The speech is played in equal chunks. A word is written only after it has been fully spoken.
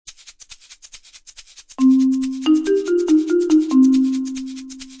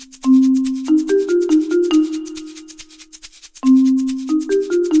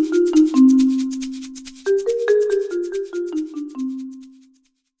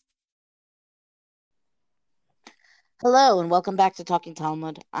Hello and welcome back to Talking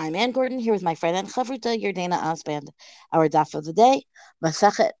Talmud. I'm Ann Gordon here with my friend and chavruta Yerdana Osband. Our daf of the day,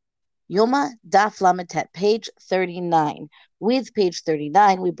 Masachet Yoma Daf Lamitet, page 39. With page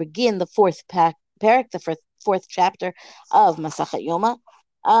 39, we begin the parak, the fourth chapter of Masachet Yoma.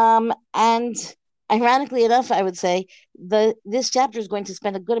 And ironically enough, I would say this chapter is going to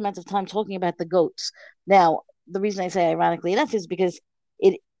spend a good amount of time talking about the goats. Now, the reason I say ironically enough is because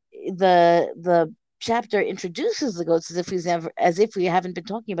it the chapter introduces the goats as if we haven't been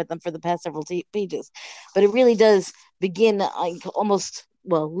talking about them for the past several pages, but it really does begin like almost,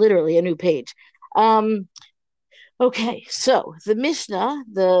 well, literally a new page. Um, okay, so the Mishnah,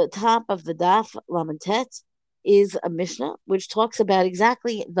 the top of the Daf Lamentet, is a Mishnah which talks about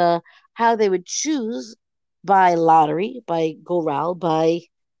exactly the how they would choose by lottery, by goral, by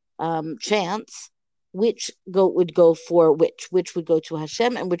chance, which goat would go for which would go to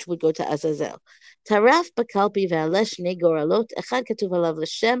Hashem and which would go to Azazel. Taraf bakalpi ve'alesh ne goralot, echad katuv alav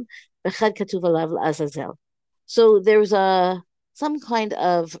l'Shem, echad katuv alav l'Azazel. So there's a some kind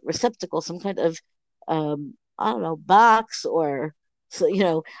of receptacle, some kind of I don't know, box or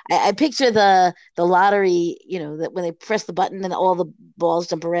so I picture the lottery, that when they press the button and all the balls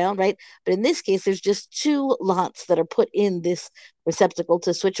jump around, right? But in this case, there's just two lots that are put in this receptacle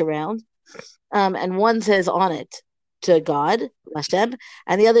to switch around. And one says on it to God, Hashem,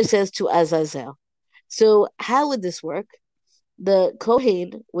 and the other says to Azazel. So how would this work? The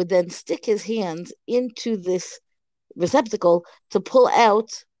Kohen would then stick his hands into this receptacle to pull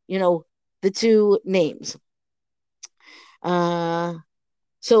out, the two names. Uh,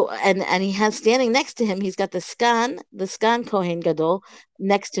 and he has standing next to him, he's got the Skan Kohen Gadol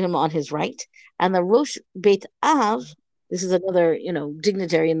next to him on his right, and the Rosh Beit Av, this is another,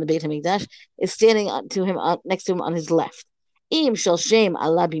 dignitary in the Beit Hamikdash, is standing next to him on his left. Im shel shem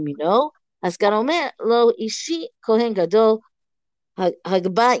ala bimino, Haskan omer lo ishi Kohen Gadol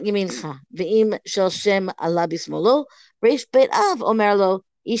hagba yamincha, ve'im shel shem ala bismolo, Rosh Beit Av omer lo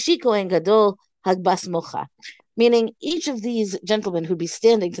ishi Kohen Gadol hagba smocha. Meaning each of these gentlemen who'd be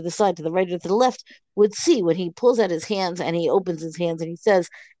standing to the side, to the right or to the left, would see when he pulls out his hands and he opens his hands and he says,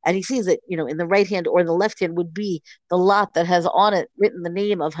 and he sees that, in the right hand or in the left hand would be the lot that has on it written the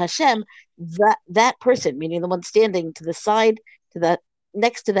name of Hashem. That person, meaning the one standing to the side, to the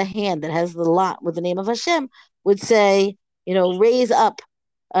next to the hand that has the lot with the name of Hashem, would say, raise up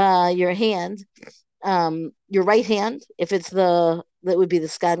your hand, your right hand, if it's that would be the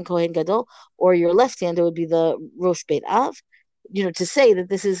Skan Kohen Gadol, or your left hand, it would be the Rosh Beit Av, to say that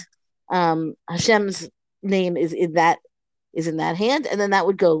this is Hashem's name is in that hand, and then that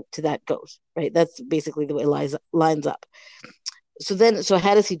would go to that goat, right? That's basically the way it lines up. So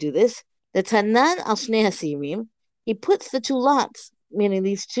how does he do this? The Tanan al Shnei Hasirim, he puts the two lots, meaning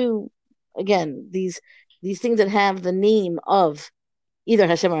these two, again, these things that have the name of either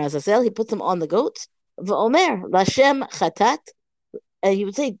Hashem or Azazel, he puts them on the goats. V'omer, Lashem Chatat, and he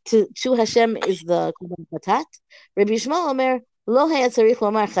would say to Hashem is the Korban Chatat. Rabbi Yishmael Omer, Lo haya tzarich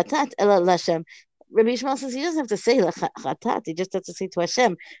lomar Chatat ela Lashem. Rabbi Yishmael says he doesn't have to say Chatat, he just has to say to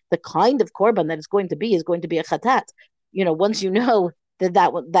Hashem, the kind of Korban that it's going to be is going to be a Chatat. Once you know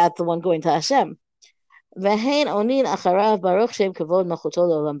that's the one going to Hashem. And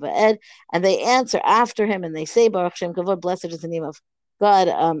they answer after him and they say, Baruch Shem Kavod, blessed is the name of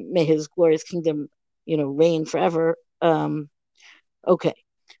God, may his glorious kingdom, reign forever. Okay,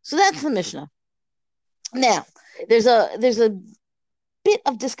 so that's the Mishnah. Now, there's a bit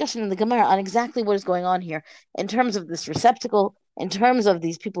of discussion in the Gemara on exactly what is going on here in terms of this receptacle, in terms of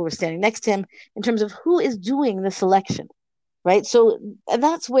these people who are standing next to him, in terms of who is doing the selection, right? So, and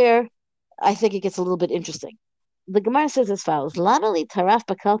that's where I think it gets a little bit interesting. The Gemara says as follows: "Lamali taraf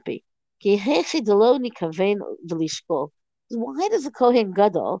bakalpi ki hechi deloni kavein v'lishkol." Why does the Kohen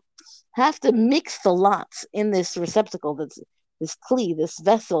Gadol have to mix the lots in this receptacle, that's this kli, this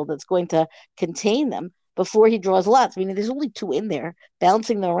vessel that's going to contain them, before he draws lots? Meaning there's only two in there,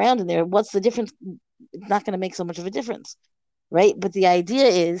 bouncing them around in there. What's the difference? It's not going to make so much of a difference, right? But the idea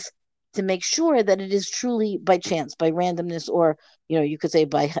is to make sure that it is truly by chance, by randomness, or you could say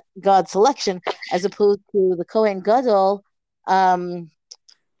by God's selection, as opposed to the Kohen Gadol,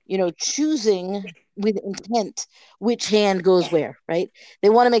 choosing with intent which hand goes where, right? They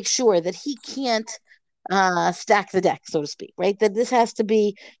want to make sure that he can't stack the deck, so to speak, right? That this has to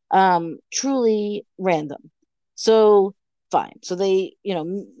be truly random. So fine. So they,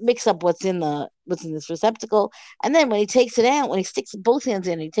 mix up what's in this receptacle, and then when he takes it out, when he sticks both hands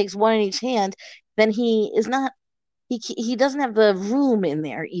in, he takes one in each hand. Then he doesn't have the room in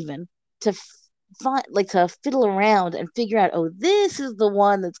there even to to fiddle around and figure out, oh, this is the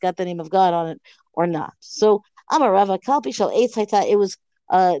one that's got the name of God on it or not. So Amarava kalpi shel eitz haita. It was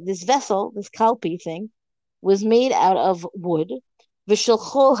this vessel, this kalpi thing, was made out of wood. V'shel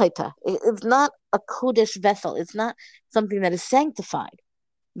chol haita. It's not a kodesh vessel. It's not something that is sanctified.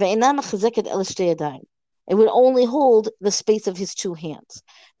 Ve'ena mechazeket el shtei yadayim. It would only hold the space of his two hands.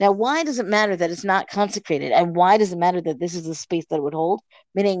 Now, why does it matter that it's not consecrated? And why does it matter that this is the space that it would hold?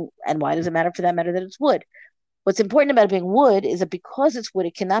 Meaning, and why does it matter for that matter that it's wood? What's important about it being wood is that because it's wood,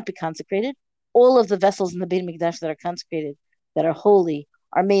 it cannot be consecrated. All of the vessels in the Beit Mikdash that are consecrated, that are holy,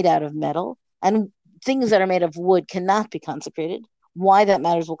 are made out of metal. And things that are made of wood cannot be consecrated. Why that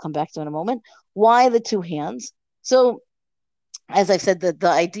matters, we'll come back to in a moment. Why the two hands? So as I've said, the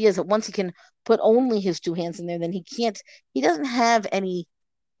idea is that once he can put only his two hands in there, then he doesn't have any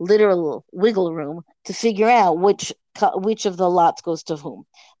literal wiggle room to figure out which of the lots goes to whom.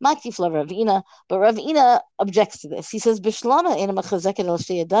 Maktif la Ravina, but Ravina objects to this. He says, "Bishlama ina machazeket el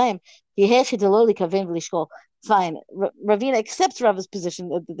shtei yadayim, yehechi delo likaven v'lishkol." Fine, Ravina accepts Rava's position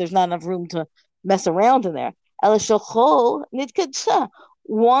that there's not enough room to mess around in there. El shachol nitkadsha.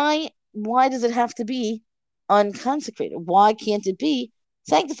 Why does it have to be unconsecrated? Why can't it be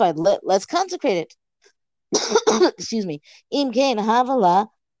sanctified? Let's consecrate it. Excuse me. Im kain havala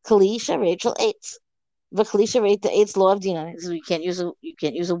kalisha Rachel eitz. V'kalisha rate the eitz law of dinan. So you can't use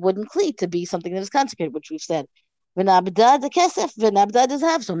a wooden cleat to be something that is consecrated, which we've said. V'nabda the kesef, v'nabda does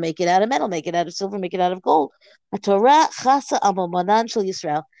have. So make it out of metal, make it out of silver, make it out of gold. Torah chasa al shel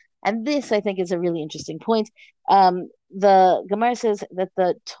Yisrael. And this, I think, is a really interesting point. The Gemara says that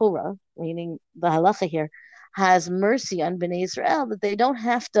the Torah, meaning the halacha here, has mercy on Bnei Israel, that they don't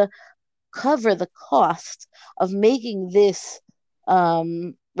have to cover the cost of making this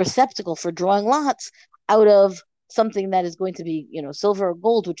receptacle for drawing lots out of something that is going to be, silver or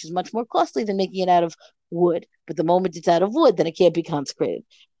gold, which is much more costly than making it out of wood. But the moment it's out of wood, then it can't be consecrated.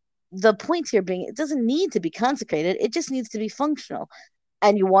 The point here being, it doesn't need to be consecrated. It just needs to be functional.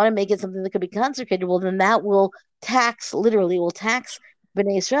 And you want to make it something that could be consecrated. Well, then that will tax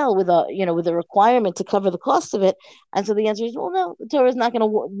Bnei Israel with a requirement to cover the cost of it. And so the answer is, well, no, the Torah is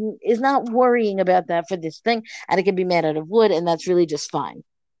not worrying about that for this thing, and it can be made out of wood, and that's really just fine.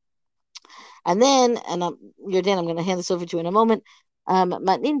 And then, Yordan, I'm going to hand this over to you in a moment.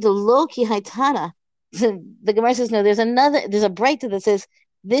 Matnim de Loki Haitana. The Gemara says, no, there's a breita that says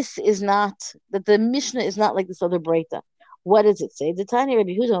this is not, that the Mishnah is not like this other breita. What does it say? The Tanya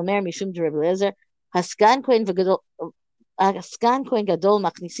Rabbi Huda Omer Mishum de Rabbi Lezer, Haskan Kohen V'Gadol, Haskan Kohen Gadol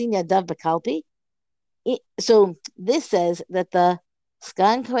Machnisin Yadav B'Kalpi. So this says that the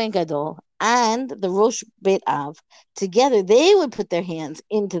Skan Kohen Gadol and the Rosh Beit Av together, they would put their hands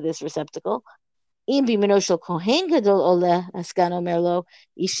into this receptacle. Im bimeno shel Kohen Gadol ole Haskan Omer lo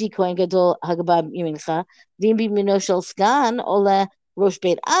Ishi Kohen Gadol Hagabab Yimincha. V'im bimeno shel Skan ole Rosh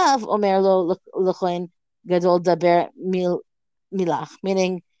Beit Av Omer lo LeKohen Gadol Daber Milach.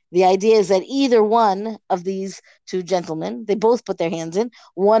 Meaning, the idea is that either one of these two gentlemen, they both put their hands in.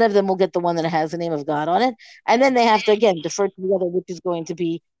 One of them will get the one that has the name of God on it, and then they have to again defer to the other, which is going to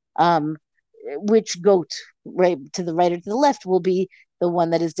be which goat, right to the right or to the left, will be the one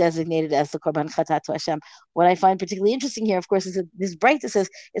that is designated as the Korban Chatat to Hashem. What I find particularly interesting here, of course, is that this breita says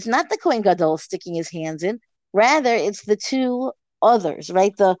it's not the Kohen Gadol sticking his hands in, rather it's the two others,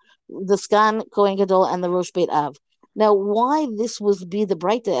 right? The Skan Kohen Gadol and the Rosh Beit Av. Now, why this was be the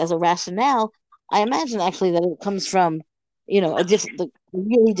breita as a rationale, I imagine actually that it comes from, a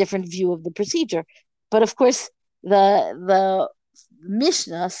really different view of the procedure. But of course, the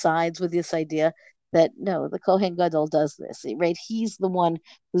Mishnah sides with this idea that no, the Kohen Gadol does this, right? He's the one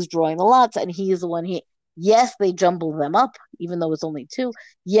who's drawing the lots, and he is the one. Yes, they jumble them up, even though it's only two.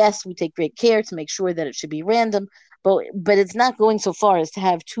 Yes, we take great care to make sure that it should be random, but it's not going so far as to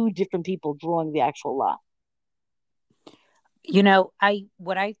have two different people drawing the actual lot.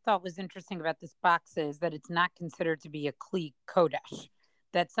 What I thought was interesting about this box is that it's not considered to be a Kli Kodesh.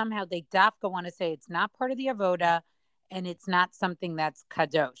 That somehow they dafka want to say it's not part of the avoda, and it's not something that's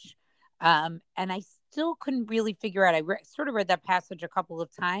kadosh. And I still couldn't really figure out. I sort of read that passage a couple of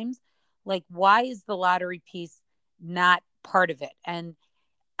times. Like, why is the lottery piece not part of it? And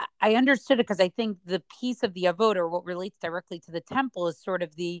I understood it because I think the piece of the avoda, or what relates directly to the temple, is sort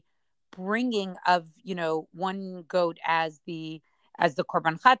of the bringing of one goat as the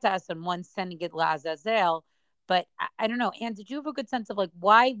korban chatas and one sending it la'azazel. But I don't know. Anne, did you have a good sense of like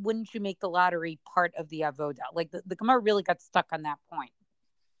why wouldn't you make the lottery part of the avoda? Like the Gemara really got stuck on that point.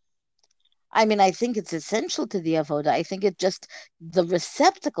 I mean, I think it's essential to the avoda. I think the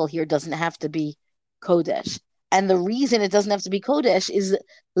receptacle here doesn't have to be kodesh. And the reason it doesn't have to be kodesh is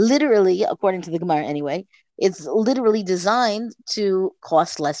literally, according to the Gemara anyway, it's literally designed to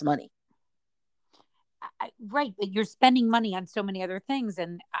cost less money. Right, but you're spending money on so many other things,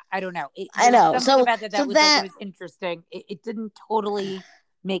 and I don't know. I There was know. something So about that so that was like it that was interesting. It didn't totally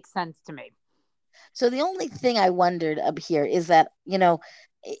make sense to me. so the only thing I wondered up here is that,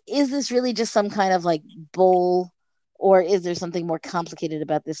 is this really just some kind of like bowl, or is there something more complicated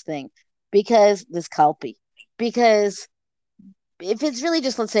about this thing? Because this kalpi. Because if it's really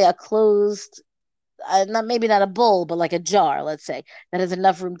just, let's say, a closed, not maybe not a bowl, but like a jar, let's say, that has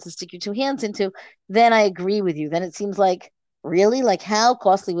enough room to stick your two hands into, then I agree with you. Then it seems like, really, like, how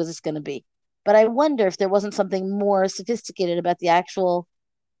costly was this going to be? But I wonder if there wasn't something more sophisticated about the actual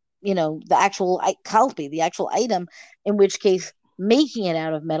kalpi, the actual item, in which case making it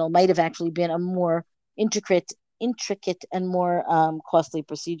out of metal might have actually been a more intricate and more costly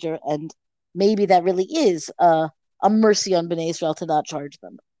procedure, and maybe that really is a mercy on Bnei Israel to not charge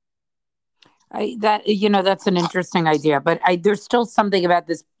them. That's an interesting idea, but there's still something about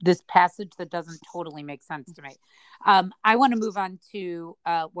this passage that doesn't totally make sense to me. I want to move on to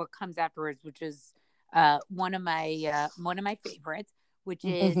what comes afterwards, which is one of my favorites, which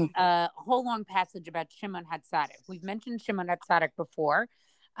is a whole long passage about Shimon Hatzadik. We've mentioned Shimon Hatzadik before,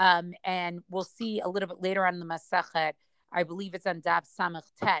 and we'll see a little bit later on in the Masachet. I believe it's on Daf Samach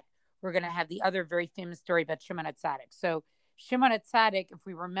Tet. We're going to have the other very famous story about Shimon Hatzadik. So Shimon Hatzadik, if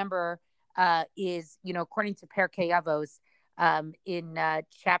we remember, is, according to Perkei Avos, in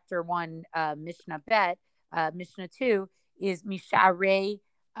chapter 1, Mishnah Bet, Mishnah 2, is Misharei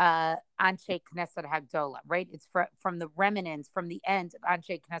Anshe Knesset Hagdola, right? It's from the remnants, from the end of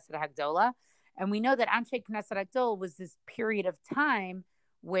Anshe Knesset Hagdola. And we know that Anshe Knesset Hagdola was this period of time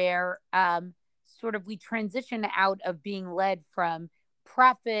where sort of we transition out of being led from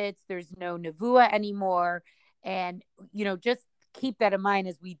prophets. There's no Nevuah anymore. And, just keep that in mind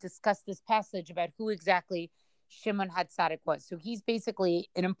as we discuss this passage about who exactly Shimon Hatzadik was. So he's basically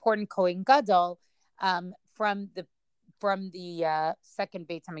an important Kohen Gadol from the second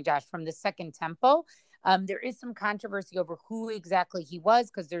Beit HaMikdash, from the second temple. There is some controversy over who exactly he was,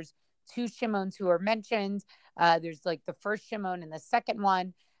 because there's two Shimons who are mentioned. There's like the first Shimon and the second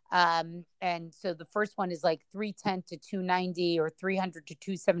one. And so the first one is like 310 to 290 or 300 to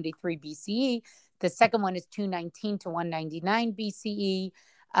 273 BCE. The second one is 219 to 199 BCE.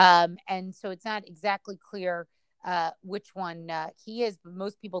 And so it's not exactly clear which one he is, but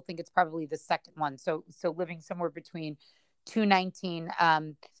most people think it's probably the second one. So living somewhere between 219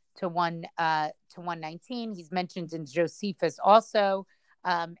 to 119. He's mentioned in Josephus also.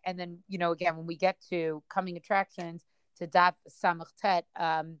 And then, again, when we get to coming attractions to Daf Samach Tet,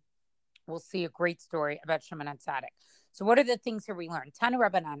 we'll see a great story about Shimon Hatzadik. So what are the things here we learn? Tanu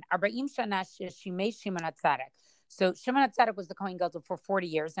Rabbanan, Arba'im Shana Shimei Shimon Hatzadik. So Shimon Hatzadik was the Kohen Gadol for 40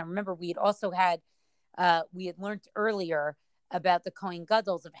 years. And remember, we had learned earlier about the Kohen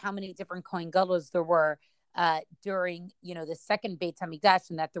Gadol, of how many different Kohen Gadols there were during, the second Beit HaMikdash,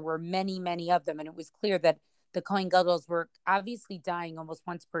 and that there were many, many of them. And it was clear that the Kohen Gadols were obviously dying almost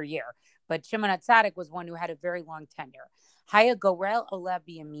once per year. But Shimon Hatzadik was one who had a very long tenure. Haya Gorel Ola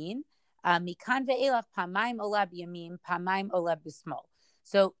Biyamin. Mikan ve'elach pamaim ola b'yamin, pamaim ola b'smol.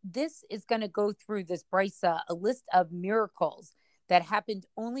 So this is going to go through this brisa, a list of miracles that happened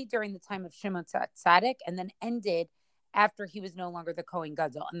only during the time of Shimon Hatzadik and then ended after he was no longer the Kohen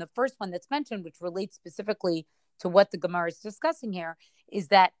Gadol. And the first one that's mentioned, which relates specifically to what the Gemara is discussing here, is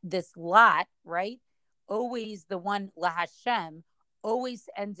that this lot, right, always the one LaHashem, always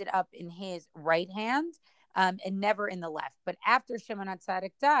ended up in his right hand. And never in the left. But after Shimon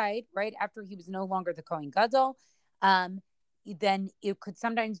Hatzadik died, right, after he was no longer the Kohen Gadol, then it could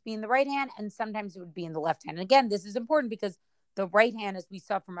sometimes be in the right hand and sometimes it would be in the left hand. And again, this is important because the right hand, as we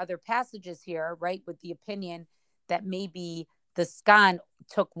saw from other passages here, right, with the opinion that maybe the Skan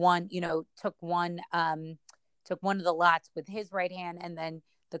took one of the lots with his right hand, and then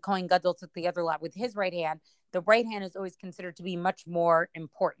the Kohen Gadol took the other lot with his right hand. The right hand is always considered to be much more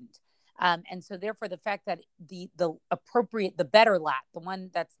important. And so therefore the fact that the better lot, the one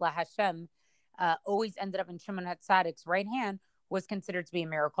that's LaHashem, always ended up in Shimon Hatzadik's right hand, was considered to be a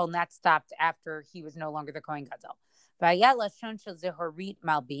miracle. And that stopped after he was no longer the Kohen Gadol.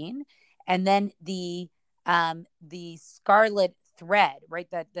 And then the scarlet thread, right?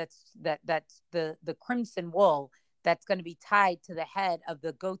 That's the crimson wool that's going to be tied to the head of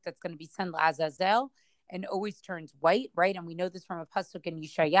the goat that's going to be sent to Azazel, and always turns white, right? And we know this from a pasuk in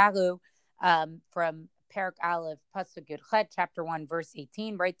Yeshayahu, from Perek Aleph, pasuk Yud Chet, chapter 1, verse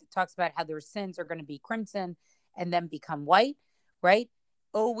 18, right? That talks about how their sins are going to be crimson and then become white, right?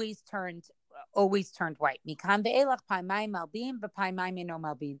 Always turned white. Mikan ve'elach pa'mayim malbim, v'pa'mayim eno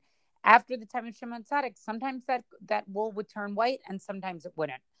malbim. After the time of Shimon Tzadik, sometimes that wool would turn white and sometimes it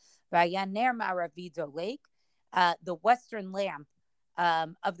wouldn't. Vayaner ma'aravido lake. The western lamp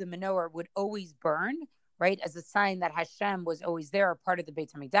of the menorah would always burn, right, as a sign that Hashem was always there, a part of the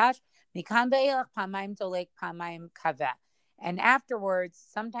Beit HaMikdash. Mikan ve'elach pamaim dolek pamaim kaveh. And afterwards,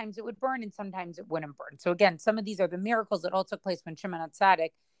 sometimes it would burn and sometimes it wouldn't burn. So again, some of these are the miracles that all took place when Shimon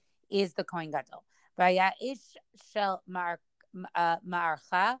HaTzadik is the Kohen Gadol. Vaya'ish shel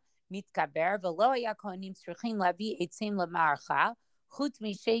ma'archa mitkaber v'lo haya kohanim tzrichim lavi etzim lema'archa chutz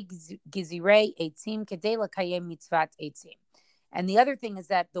mishei gizirei etzim kedei lekayem mitzvat etzim. And the other thing is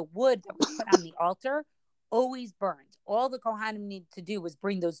that the wood that was put on the altar always burned. All the Kohanim needed to do was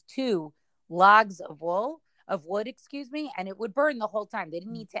bring those 2 logs of wood, and it would burn the whole time. They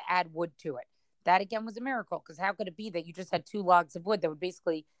didn't need to add wood to it. That again was a miracle, because how could it be that you just had 2 logs of wood that would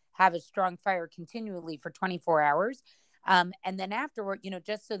basically have a strong fire continually for 24 hours? And then afterward,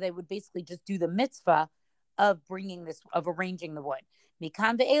 just so they would basically just do the mitzvah of bringing this, of arranging the wood.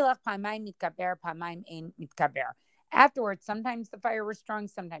 Mikan ve'elach pamaim mitkaber, pamaim ein mitkaber. Afterwards, sometimes the fire was strong,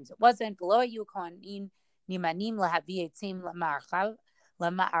 sometimes it wasn't.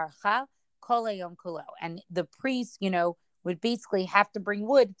 And the priest, would basically have to bring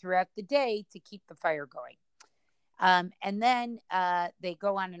wood throughout the day to keep the fire going. And then they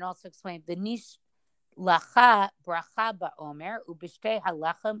go on and also explain the nish lacha bracha ba'omer ubishtei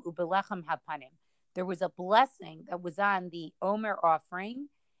halachem ubelachem hapanim. There was a blessing that was on the Omer offering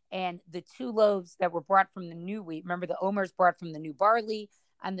and the 2 loaves that were brought from the new wheat. Remember, the Omer is brought from the new barley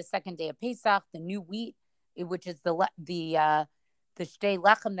on the second day of Pesach. The new wheat, which is the shtei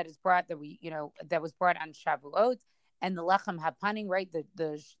lechem that is brought, that was brought on Shavuot, and the lechem hapanim, right,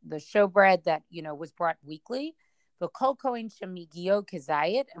 the showbread that was brought weekly. The kol kohen shemigio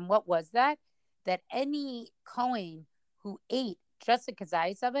kezayit, and what was that? That any kohen who ate just a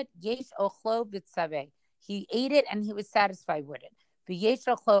kezayis of it, yesh ochlo v'tzaveh, he ate it and he was satisfied with it.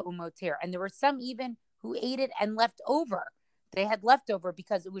 And there were some even who ate it and left over. They had leftover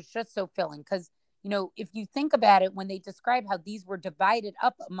because it was just so filling. Because, if you think about it, when they describe how these were divided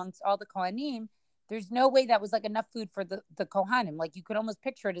up amongst all the Kohanim, there's no way that was like enough food for the Kohanim. Like you could almost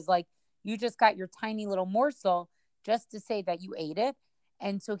picture it as like you just got your tiny little morsel just to say that you ate it.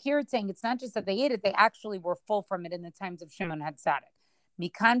 And so here it's saying it's not just that they ate it, they actually were full from it in the times of Shimon HaTzadik.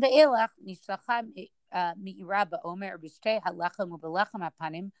 Mikan ve'elach nishlacham mi'ira ba'omer b'shtei halachem u'belechem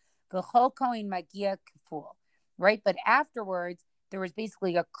hapanim v'chol kohen magia keful. Right? But afterwards, there was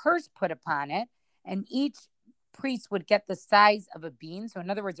basically a curse put upon it, and each priest would get the size of a bean. So in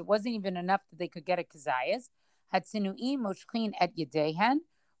other words, it wasn't even enough that they could get a kazayas. Hatzinu'i moshchin et yedehen,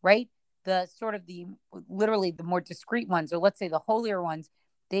 right? The sort of literally the more discreet ones, or let's say the holier ones,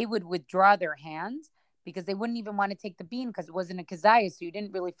 they would withdraw their hands because they wouldn't even want to take the bean because it wasn't a kazayas, so you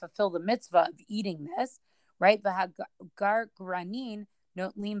didn't really fulfill the mitzvah of eating this, right? V'hagar granin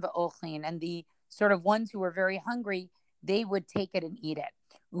notlim v'ochlin, and the sort of ones who were very hungry, they would take it and eat it.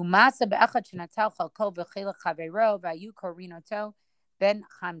 Umasa be'achad shenatal chalko v'chelach chaveiro v'ayu korinoto ben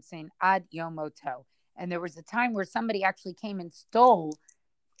chamsin ad yomoto. And there was a time where somebody actually came and stole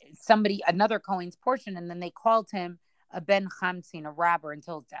another Kohen's portion, and then they called him a ben chamsin, a robber,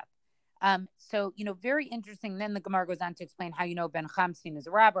 until his death. So, very interesting. Then the Gemara goes on to explain how, ben chamsin is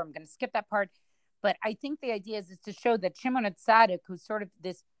a robber. I'm going to skip that part. But I think the idea is to show that Shimon HaTzadik, who's sort of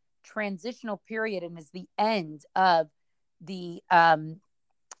this transitional period and is the end of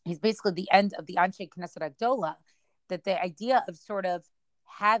he's basically the end of the Anshe Knesset Agdola, that the idea of sort of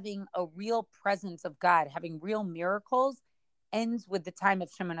having a real presence of God, having real miracles, ends with the time of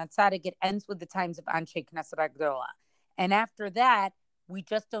Shimon HaTzadik. It ends with the times of Anshe Knesset Agdola. And after that, we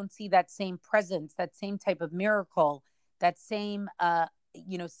just don't see that same presence, that same type of miracle, that same,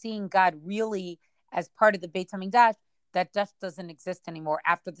 seeing God really as part of the Beit HaMikdash. That just doesn't exist anymore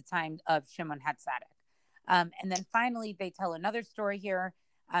after the time of Shimon HaTzadik. And then finally, they tell another story here.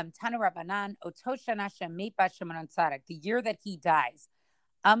 Tana Rabbanan, Oto Shana Shemet Ba Shimon HaTzadik, the year that he dies.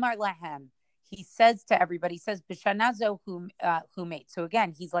 Amar Lahem, he says to everybody, he says, B'shanazo who made. So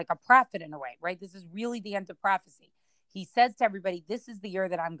again, he's like a prophet in a way, right? This is really the end of prophecy. He says to everybody, this is the year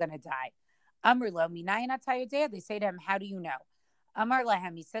that I'm going to die. Amar Lo, Minayin Atayodea, they say to him, how do you know? Amar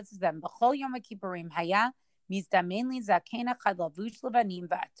Lahem, he says to them, B'chol Yom HaKippurim Haya, Mizdamen zakena chad lavush levanim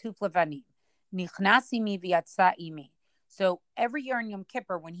va'atuf levanim. Nichnasi mi v'yatsa imi. So every year in Yom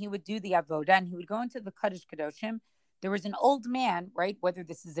Kippur, when he would do the avodah and he would go into the Kodesh Kadoshim, there was an old man, right? Whether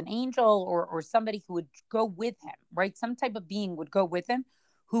this is an angel or somebody who would go with him, right? Some type of being would go with him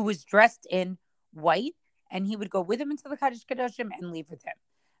who was dressed in white, and he would go with him into the Kodesh Kadoshim and leave with him.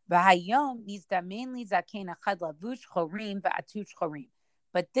 V'hayom mizdamen zakena chad lavush chorim va'atush chorim.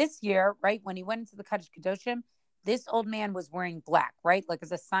 But this year, right, when he went into the Kodesh Kadoshim, This old man was wearing black, right? Like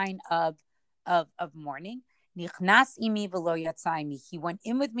as a sign of mourning. Nichnas imi v'lo yatsa imi. He went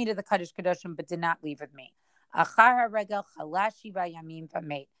in with me to the Kaddish Kadoshim, but did not leave with me. Achar haregel chalash shiva yamim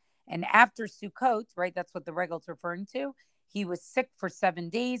v'meit. And after Sukkot, right, that's what the regel's referring to, he was sick for 7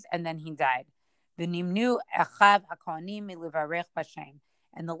 days and then he died. V'nimnu achav hakohanim milivarech b'shem.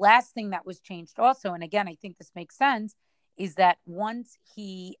 And the last thing that was changed also, and again, I think this makes sense, is that once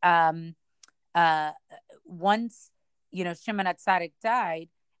Shimon HaTzadik died,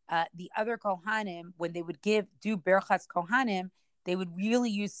 the other Kohanim, when they would do Berchas Kohanim, they would really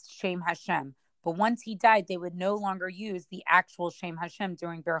use Shem Hashem. But once he died, they would no longer use the actual Shem Hashem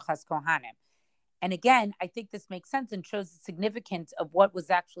during Berchas Kohanim. And again, I think this makes sense and shows the significance of what was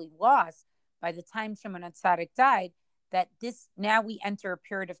actually lost by the time Shimon HaTzadik died, that now we enter a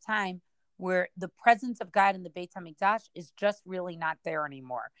period of time where the presence of God in the Beit HaMikdash is just really not there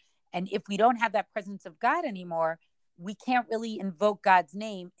anymore. And if we don't have that presence of God anymore, we can't really invoke God's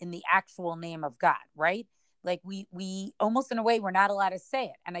name in the actual name of God, right? Like we almost in a way, we're not allowed to say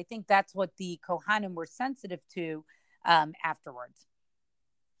it. And I think that's what the Kohanim were sensitive to afterwards.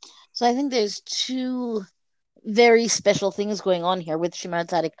 So I think there's two very special things going on here with Shimon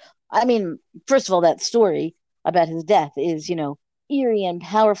HaTzadik. I mean, first of all, that story about his death is, eerie and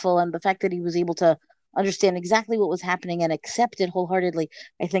powerful. And the fact that he was able to understand exactly what was happening and accept it wholeheartedly,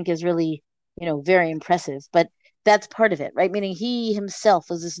 I think is really, very impressive. But that's part of it, right? Meaning he himself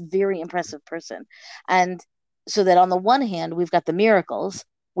was this very impressive person. And so that on the one hand, we've got the miracles,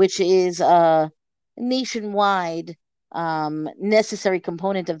 which is a nationwide necessary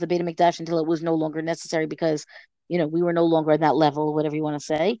component of the Beit HaMikdash until it was no longer necessary because, we were no longer on that level, whatever you want to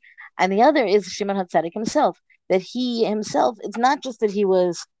say. And the other is Shimon HaTzadik himself, that he himself, it's not just that he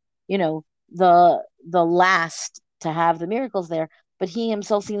was, the last to have the miracles there, but he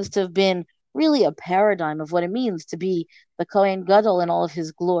himself seems to have been really a paradigm of what it means to be the Kohen Gadol in all of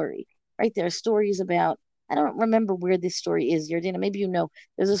his glory, right? There are stories about, I don't remember where this story is, Yardina, maybe you know,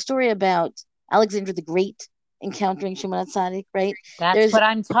 there's a story about Alexander the Great encountering Shimon HaTzadik, right? That's what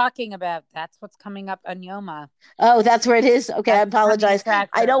I'm talking about. That's what's coming up on Yoma. Oh, that's where it is? Okay, I apologize.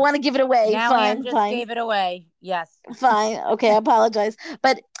 I don't want to give it away. Now fine, just gave it away. Yes. Fine. Okay, I apologize.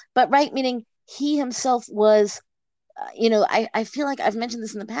 But right, meaning he himself was, I feel like I've mentioned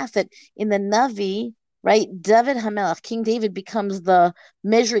this in the past, that in the Navi, right, David HaMelech, King David, becomes the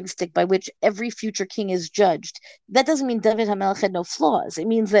measuring stick by which every future king is judged. That doesn't mean David HaMelech had no flaws. It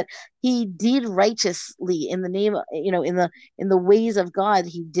means that he did righteously in the name, in the ways of God.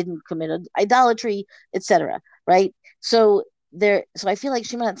 He didn't commit idolatry, etc. Right? So I feel like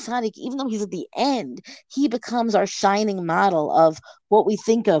Shimon HaTzadik, even though he's at the end, he becomes our shining model of what we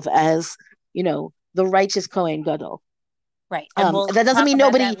think of as, the righteous Kohen Gadol. Right. And that doesn't mean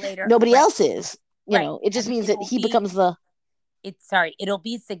nobody else is. It just means that he becomes the. It'll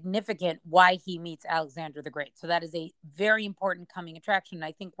be significant why he meets Alexander the Great. So that is a very important coming attraction. And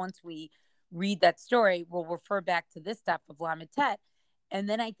I think once we read that story, we'll refer back to this stuff of Lamed Tet, and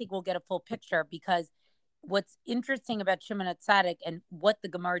then I think we'll get a full picture, because what's interesting about Shimon HaTzadik and what the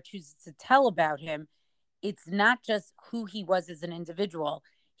Gemara chooses to tell about him, it's not just who he was as an individual.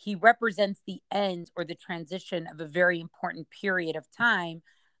 He represents the end or the transition of a very important period of time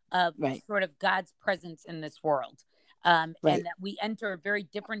of sort of God's presence in this world. And that we enter a very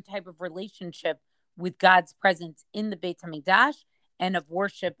different type of relationship with God's presence in the Beit HaMikdash and of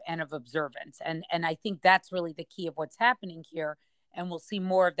worship and of observance. And I think that's really the key of what's happening here. And we'll see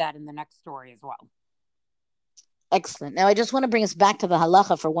more of that in the next story as well. Excellent. Now, I just want to bring us back to the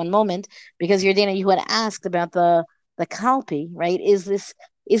halacha for one moment, because Yardena, you had asked about the kalpi, right?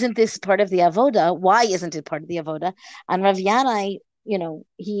 Isn't this part of the avoda? Why isn't it part of the avoda? And Rav Yanai,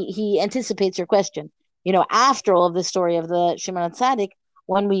 he anticipates your question. After all of the story of the Shimon HaTzadik,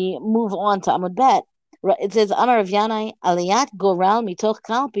 when we move on to Amud Bet, it says, Amar Rav Yanai, aliyat goral mitoch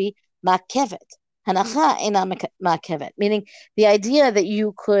kalpi makevet. Hanacha ena makevet. Meaning the idea that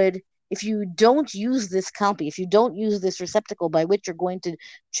you could, if you don't use this kalpi, if you don't use this receptacle by which you're going to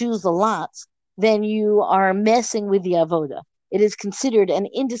choose the lots, then you are messing with the avoda. It is considered an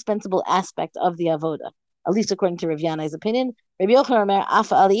indispensable aspect of the avoda, at least according to Rav Yanai's opinion. Rabbi Yochanan Omer,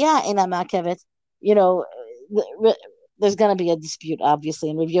 Afa aliyah ena makevet. There's going to be a dispute, obviously,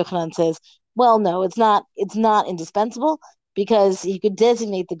 and Rabbi Yochanan says, well, no, it's not indispensable, because he could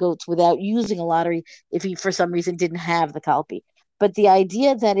designate the goats without using a lottery if he, for some reason, didn't have the kalpi. But the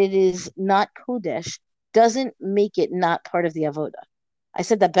idea that it is not kodesh doesn't make it not part of the avoda. I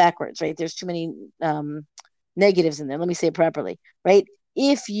said that backwards, right? There's too many negatives in there. Let me say it properly, right?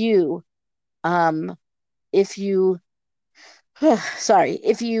 If you Sorry,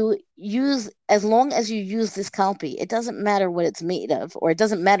 if you use, as long as you use this kalpi, it doesn't matter what it's made of, or it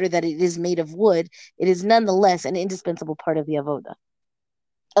doesn't matter that it is made of wood. It is nonetheless an indispensable part of the avoda,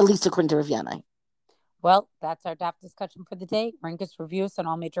 at least according to Rav Yanai. Well, that's our DAF discussion for the day. Rank us, review us on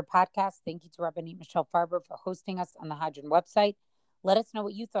all major podcasts. Thank you to Rabbanit Michelle Farber for hosting us on the Hadran website. Let us know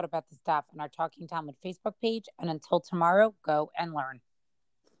what you thought about this DAF on our Talking Talmud Facebook page. And until tomorrow, go and learn.